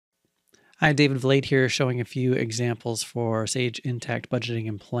Hi, David Vlade here, showing a few examples for Sage Intacct budgeting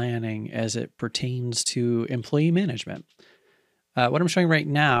and planning as it pertains to employee management. What I'm showing right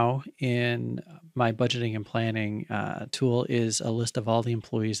now in my budgeting and planning tool is a list of all the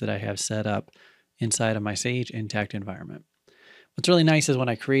employees that I have set up inside of my Sage Intacct environment. What's really nice is when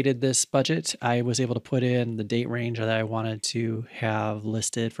I created this budget, I was able to put in the date range that I wanted to have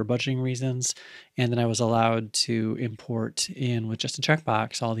listed for budgeting reasons. And then I was allowed to import in with just a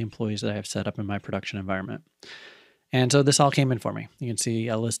checkbox all the employees that I have set up in my production environment. And so this all came in for me. You can see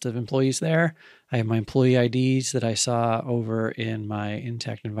a list of employees there. I have my employee IDs that I saw over in my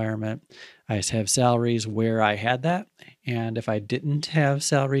Intacct environment. I just have salaries where I had that. And if I didn't have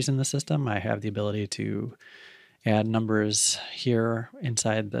salaries in the system, I have the ability to add numbers here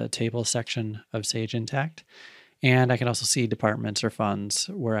inside the table section of Sage Intacct. And I can also see departments or funds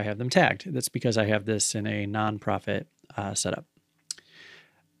where I have them tagged. That's because I have this in a nonprofit setup.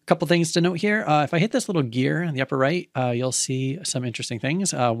 A couple things to note here. If I hit this little gear in the upper right, you'll see some interesting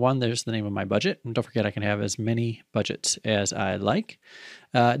things. One, there's the name of my budget. And don't forget, I can have as many budgets as I like.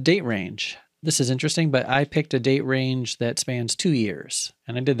 Date range. This is interesting, but I picked a date range that spans 2 years.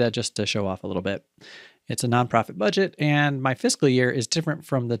 And I did that just to show off a little bit. It's a nonprofit budget, and my fiscal year is different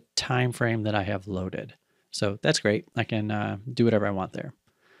from the time frame that I have loaded. So that's great. I can do whatever I want there.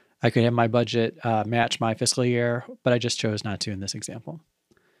 I could have my budget match my fiscal year, but I just chose not to in this example.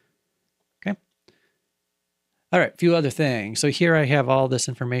 Okay. All right, a few other things. So here I have all this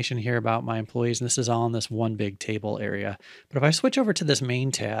information here about my employees, and this is all in this one big table area. But if I switch over to this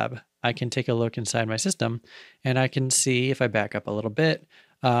main tab, I can take a look inside my system, and I can see, if I back up a little bit,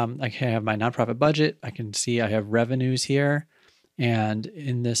 I can have my nonprofit budget. I can see I have revenues here. And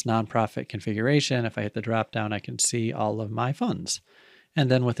in this nonprofit configuration, if I hit the drop down, I can see all of my funds.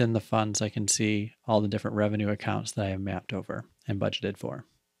 And then within the funds, I can see all the different revenue accounts that I have mapped over and budgeted for.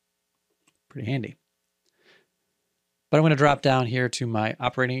 Pretty handy. But I'm going to drop down here to my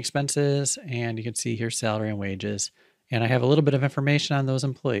operating expenses, and you can see here salary and wages. And I have a little bit of information on those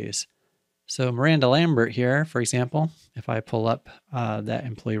employees. So Miranda Lambert here, for example, if I pull up that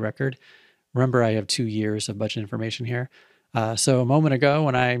employee record, remember I have 2 years of budget information here. So a moment ago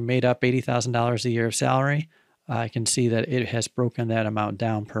when I made up $80,000 a year of salary, I can see that it has broken that amount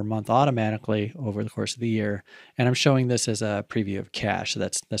down per month automatically over the course of the year. And I'm showing this as a preview of cash. So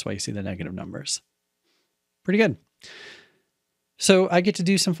that's why you see the negative numbers. Pretty good. So I get to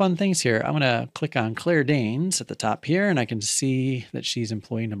do some fun things here. I'm going to click on Claire Danes at the top here, and I can see that she's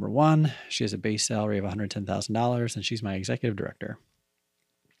employee number 1. She has a base salary of $110,000, and she's my executive director.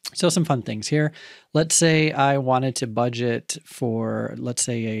 So some fun things here. Let's say I wanted to budget for, let's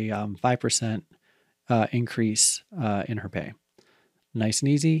say, a 5% increase in her pay. Nice and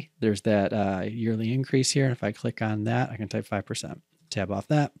easy. There's that yearly increase here. And if I click on that, I can type 5%. Tab off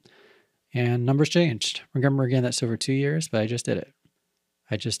that. And numbers changed. Remember again, that's over 2 years, but I just did it.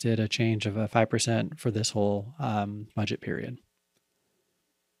 I just did a change of 5% for this whole budget period.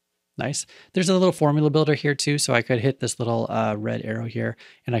 Nice. There's a little formula builder here too, so I could hit this little red arrow here,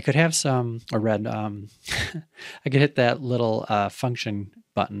 and I could have some, or red, I could hit that little function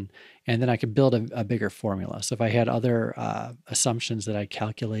button, and then I could build a bigger formula. So if I had other assumptions that I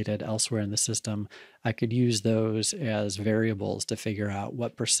calculated elsewhere in the system, I could use those as variables to figure out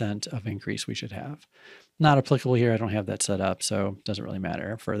what % of increase we should have. Not applicable here. I don't have that set up, so it doesn't really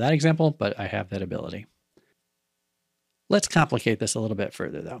matter for that example, but I have that ability. Let's complicate this a little bit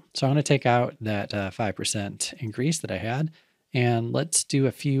further though. So I'm going to take out that 5% increase that I had, and let's do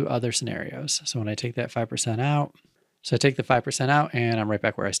a few other scenarios. So when I take that 5% out, so I take the 5% out and I'm right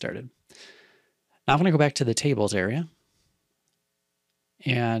back where I started. Now I'm going to go back to the tables area,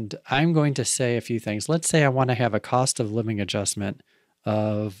 and I'm going to say a few things. Let's say I want to have a cost of living adjustment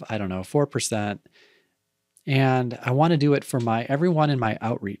of, I don't know, 4%. And I want to do it for everyone in my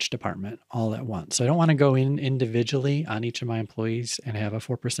outreach department all at once. So I don't want to go in individually on each of my employees and have a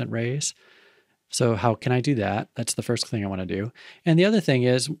 4% raise. So how can I do that? That's the first thing I want to do. And the other thing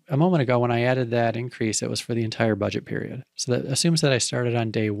is, a moment ago when I added that increase, it was for the entire budget period. So that assumes that I started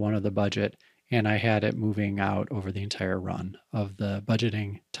on day 1 of the budget and I had it moving out over the entire run of the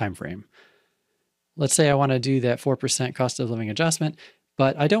budgeting timeframe. Let's say I want to do that 4% cost of living adjustment,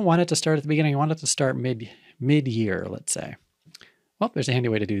 but I don't want it to start at the beginning. I want it to start mid-year, let's say. Well, there's a handy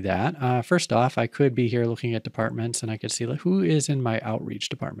way to do that. First off, I could be here looking at departments, and I could see who is in my outreach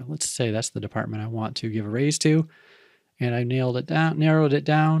department. Let's say that's the department I want to give a raise to, and I narrowed it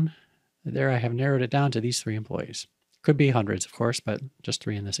down. There I have narrowed it down to these 3 employees. Could be hundreds, of course, but just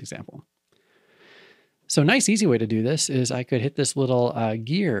 3 in this example. So a nice, easy way to do this is I could hit this little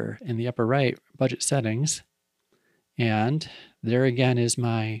gear in the upper right, budget settings, and there again is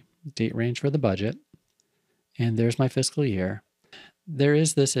my date range for the budget, and there's my fiscal year. There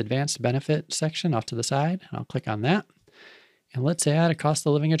is this advanced benefit section off to the side. I'll click on that, and let's add a cost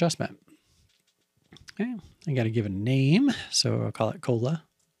of living adjustment. Okay, I got to give it a name, so I'll call it COLA.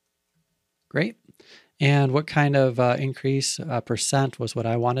 Great. And what kind of increase percent was what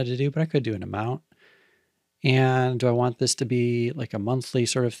I wanted to do, but I could do an amount. And do I want this to be like a monthly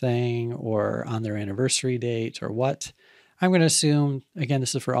sort of thing or on their anniversary date or what? I'm going to assume, again,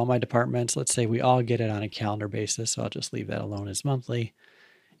 this is for all my departments. Let's say we all get it on a calendar basis. So I'll just leave that alone as monthly.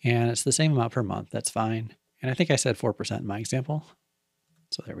 And it's the same amount per month. That's fine. And I think I said 4% in my example.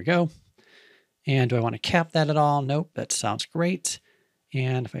 So there we go. And do I want to cap that at all? Nope, that sounds great.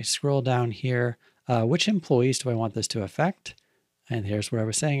 And if I scroll down here, which employees do I want this to affect? And here's where I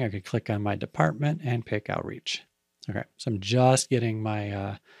was saying I could click on my department and pick outreach. Okay, so I'm just getting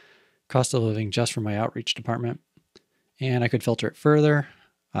my cost of living just for my outreach department. And I could filter it further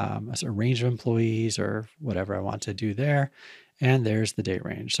as a range of employees or whatever I want to do there. And there's the date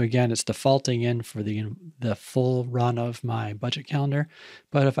range. So again, it's defaulting in for the full run of my budget calendar.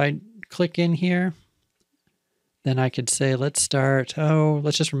 But if I click in here, then I could say, let's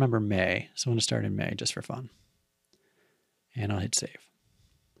just remember May. So I'm going to start in May just for fun. And I'll hit save.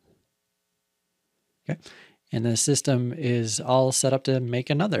 Okay. And the system is all set up to make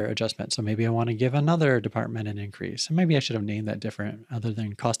another adjustment. So maybe I want to give another department an increase. And maybe I should have named that different other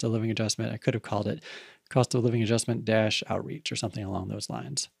than cost of living adjustment. I could have called it cost of living adjustment dash outreach or something along those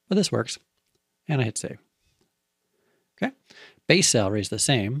lines. But this works. And I hit save. Okay. Base salary is the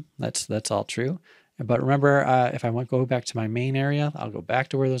same. That's all true. But remember, if I want to go back to my main area, I'll go back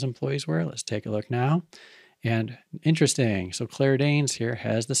to where those employees were. Let's take a look now. And interesting. So Claire Danes here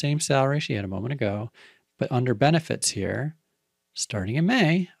has the same salary she had a moment ago, but under benefits here, starting in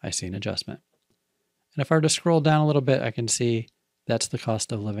May, I see an adjustment. And if I were to scroll down a little bit, I can see that's the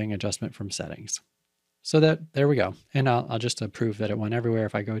cost of living adjustment from settings. So there we go. And I'll just prove that it went everywhere.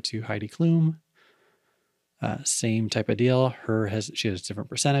 If I go to Heidi Klum, same type of deal. She has a different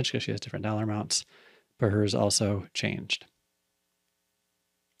percentage because she has different dollar amounts, but hers also changed.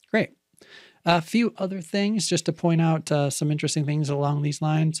 Great. A few other things just to point out some interesting things along these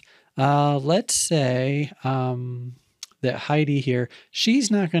lines. Let's say that Heidi here,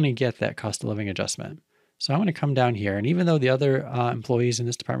 she's not going to get that cost of living adjustment. So I'm going to come down here, and even though the other employees in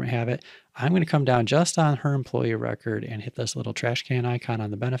this department have it, I'm going to come down just on her employee record and hit this little trash can icon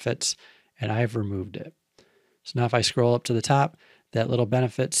on the benefits, and I've removed it. So now if I scroll up to the top, that little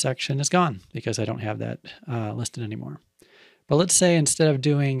benefits section is gone because I don't have that listed anymore. But let's say instead of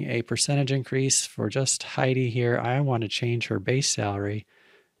doing a percentage increase for just Heidi here, I want to change her base salary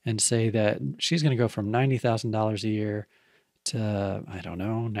and say that she's going to go from $90,000 a year to, I don't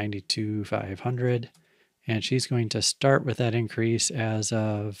know, $92,500. And she's going to start with that increase as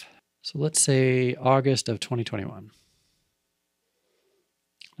of, so let's say August of 2021.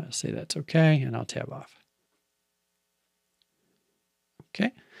 Let's say that's okay, and I'll tab off.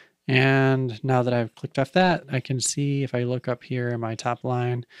 Okay. And now that I've clicked off that, I can see if I look up here in my top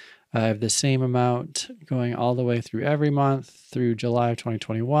line, I have the same amount going all the way through every month through July of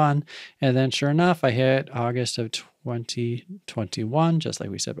 2021. And then sure enough, I hit August of 2021, just like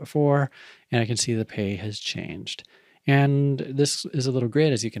we said before, and I can see the pay has changed. And this is a little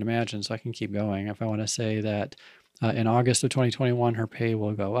grid, as you can imagine, so I can keep going. If I want to say that in August of 2021, her pay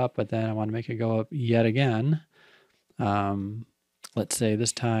will go up, but then I want to make it go up yet again. Let's say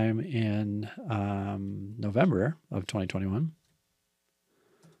this time in November of 2021,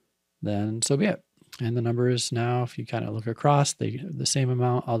 then so be it. And the number is now, if you kind of look across, the same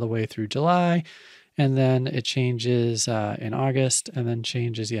amount all the way through July, and then it changes in August, and then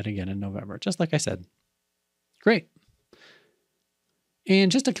changes yet again in November, just like I said. Great.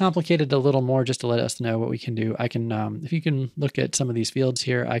 And just to complicate it a little more, just to let us know what we can do, I can, if you can look at some of these fields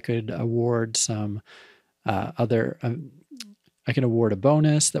here, I could award some I can award a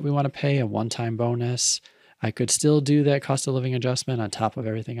bonus that we want to pay, a one-time bonus. I could still do that cost of living adjustment on top of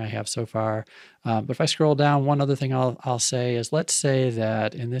everything I have so far. But if I scroll down, one other thing I'll say is, let's say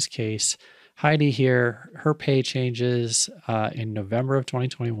that in this case, Heidi here, her pay changes in November of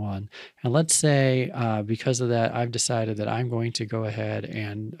 2021. And let's say because of that, I've decided that I'm going to go ahead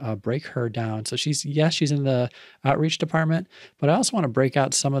and break her down. So she's in the outreach department, but I also want to break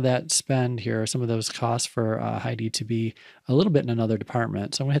out some of that spend here, some of those costs for Heidi to be a little bit in another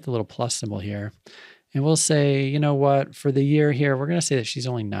department. So I'm going to hit the little plus symbol here. And we'll say, you know what, for the year here, we're going to say that she's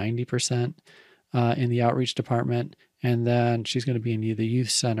only 90% in the outreach department. And then she's going to be in the youth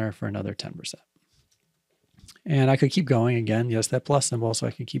center for another 10%. And I could keep going again. Yes, that plus symbol, so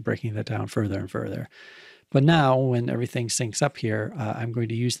I can keep breaking that down further and further. But now when everything syncs up here, I'm going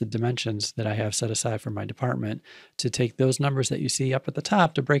to use the dimensions that I have set aside for my department to take those numbers that you see up at the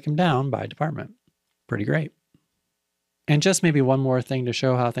top to break them down by department. Pretty great. And just maybe one more thing to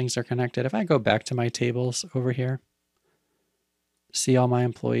show how things are connected. If I go back to my tables over here, see all my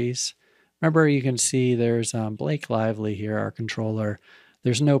employees. Remember, you can see there's Blake Lively here, our controller.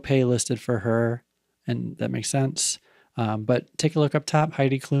 There's no pay listed for her, and that makes sense. But take a look up top,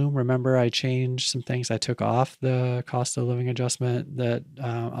 Heidi Klum. Remember, I changed some things. I took off the cost of living adjustment that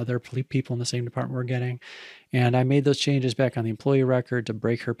other people in the same department were getting. And I made those changes back on the employee record to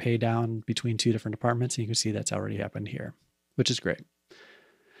break her pay down between two different departments. And you can see that's already happened here, which is great. And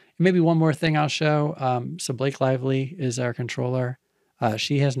maybe one more thing I'll show. So Blake Lively is our controller.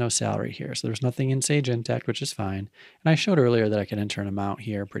 She has no salary here. So there's nothing in Sage Intacct, which is fine. And I showed earlier that I can enter an amount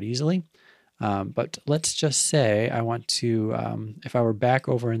here pretty easily. But let's just say I want to, if I were back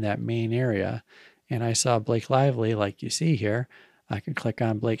over in that main area and I saw Blake Lively, like you see here, I can click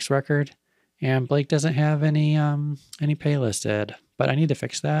on Blake's record and Blake doesn't have any pay listed, but I need to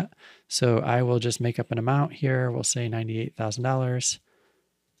fix that. So I will just make up an amount here. We'll say $98,000.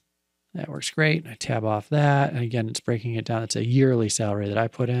 That works great. I tab off that. And again, it's breaking it down. It's a yearly salary that I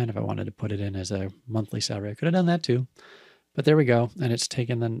put in. If I wanted to put it in as a monthly salary, I could have done that too. But there we go. And it's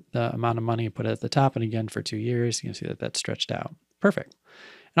taken the amount of money and put it at the top. And again, for 2 years, you can see that that's stretched out. Perfect.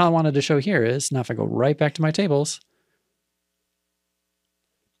 And all I wanted to show here is now if I go right back to my tables,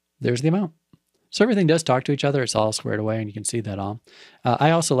 there's the amount. So everything does talk to each other. It's all squared away and you can see that all.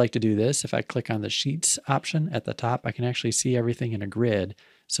 I also like to do this. If I click on the Sheets option at the top, I can actually see everything in a grid.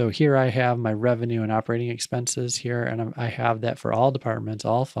 So here I have my revenue and operating expenses here, and I have that for all departments,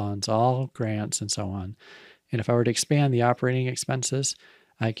 all funds, all grants, and so on. And if I were to expand the operating expenses,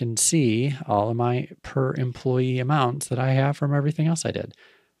 I can see all of my per employee amounts that I have from everything else I did.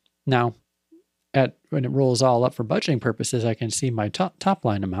 Now, when it rolls all up for budgeting purposes, I can see my top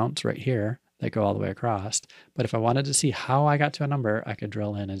line amounts right here that go all the way across. But if I wanted to see how I got to a number, I could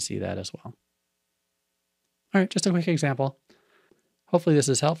drill in and see that as well. All right, just a quick example. Hopefully this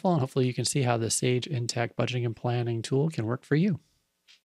is helpful, and hopefully you can see how the Sage Intacct budgeting and planning tool can work for you.